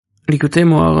Likutey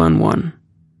Moharan 1,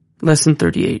 Lesson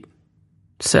 38,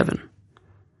 7.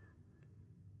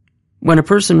 When a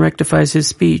person rectifies his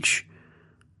speech,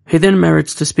 he then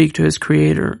merits to speak to his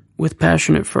Creator with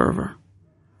passionate fervor.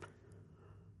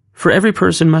 For every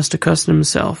person must accustom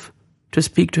himself to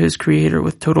speak to his Creator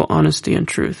with total honesty and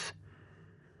truth.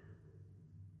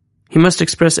 He must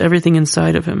express everything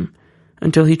inside of him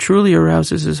until he truly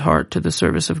arouses his heart to the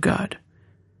service of God,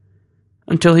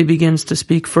 until he begins to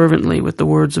speak fervently with the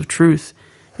words of truth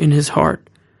in his heart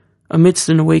amidst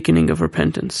an awakening of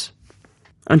repentance,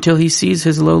 until he sees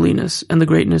his lowliness and the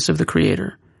greatness of the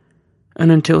Creator,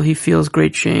 and until he feels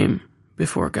great shame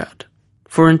before God.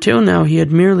 For until now he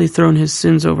had merely thrown his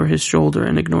sins over his shoulder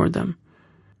and ignored them.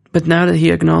 But now that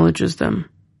he acknowledges them,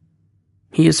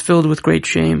 he is filled with great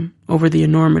shame over the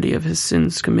enormity of his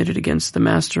sins committed against the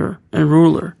Master and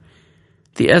Ruler,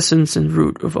 the essence and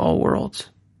root of all worlds.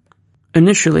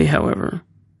 Initially, however,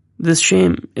 this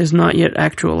shame is not yet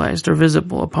actualized or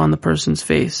visible upon the person's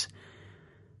face,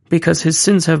 because his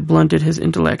sins have blunted his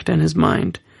intellect and his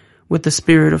mind with the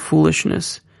spirit of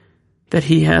foolishness that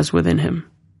he has within him.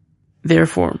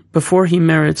 Therefore, before he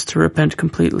merits to repent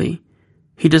completely,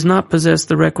 he does not possess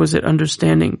the requisite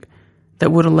understanding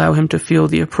that would allow him to feel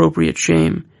the appropriate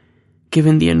shame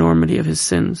given the enormity of his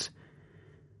sins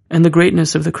and the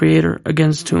greatness of the Creator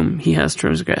against whom he has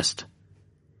transgressed.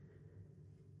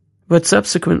 But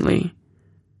subsequently,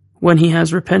 when he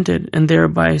has repented and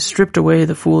thereby stripped away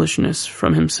the foolishness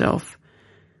from himself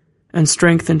and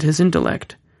strengthened his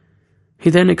intellect, he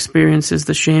then experiences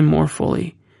the shame more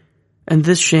fully, and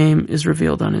this shame is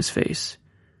revealed on his face.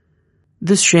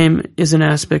 This shame is an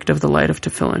aspect of the light of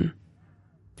tefillin,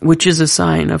 which is a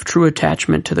sign of true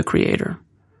attachment to the Creator.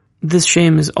 This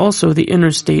shame is also the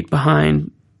inner state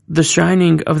behind the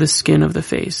shining of the skin of the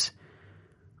face,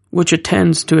 which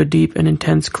attends to a deep and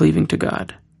intense cleaving to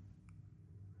God.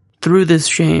 Through this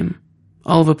shame,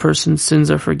 all of a person's sins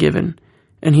are forgiven,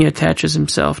 and he attaches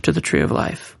himself to the tree of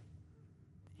life.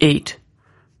 8.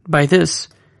 By this,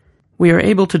 we are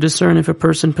able to discern if a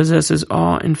person possesses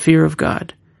awe and fear of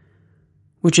God,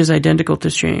 which is identical to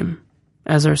shame,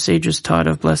 as our sages taught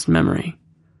of blessed memory.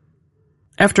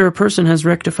 After a person has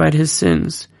rectified his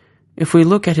sins, if we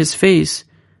look at his face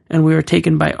and we are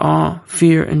taken by awe,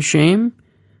 fear, and shame,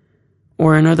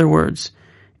 or in other words,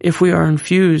 if we are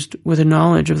infused with a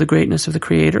knowledge of the greatness of the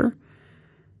Creator,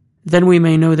 then we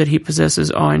may know that he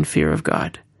possesses awe and fear of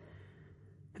God.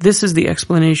 This is the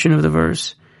explanation of the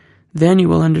verse, "Then you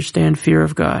will understand fear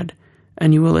of God,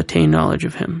 and you will attain knowledge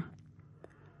of him."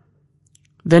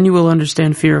 Then you will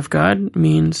understand fear of God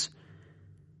means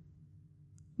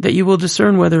that you will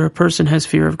discern whether a person has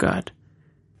fear of God,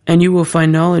 and you will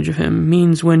find knowledge of him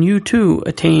means when you too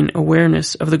attain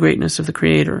awareness of the greatness of the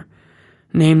Creator,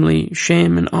 namely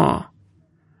shame and awe.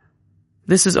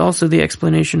 This is also the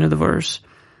explanation of the verse,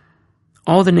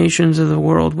 "All the nations of the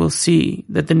world will see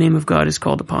that the name of God is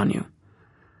called upon you."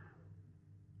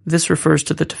 This refers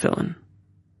to the tefillin.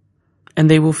 "And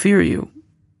they will fear you."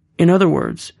 In other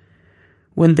words,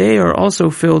 when they are also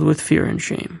filled with fear and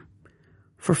shame.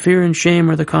 For fear and shame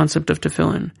are the concept of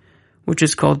tefillin, which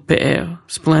is called pe'er,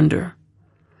 splendor.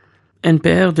 And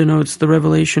pe'er denotes the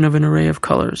revelation of an array of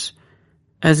colors,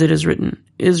 as it is written,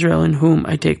 "Israel in whom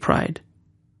I take pride."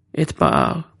 Et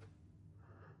ba'ar.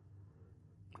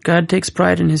 God takes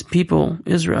pride in his people,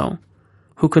 Israel,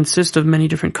 who consist of many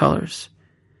different colors,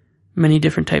 many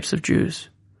different types of Jews.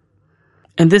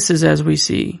 And this is as we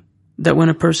see, that when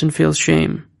a person feels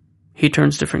shame, he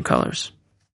turns different colors.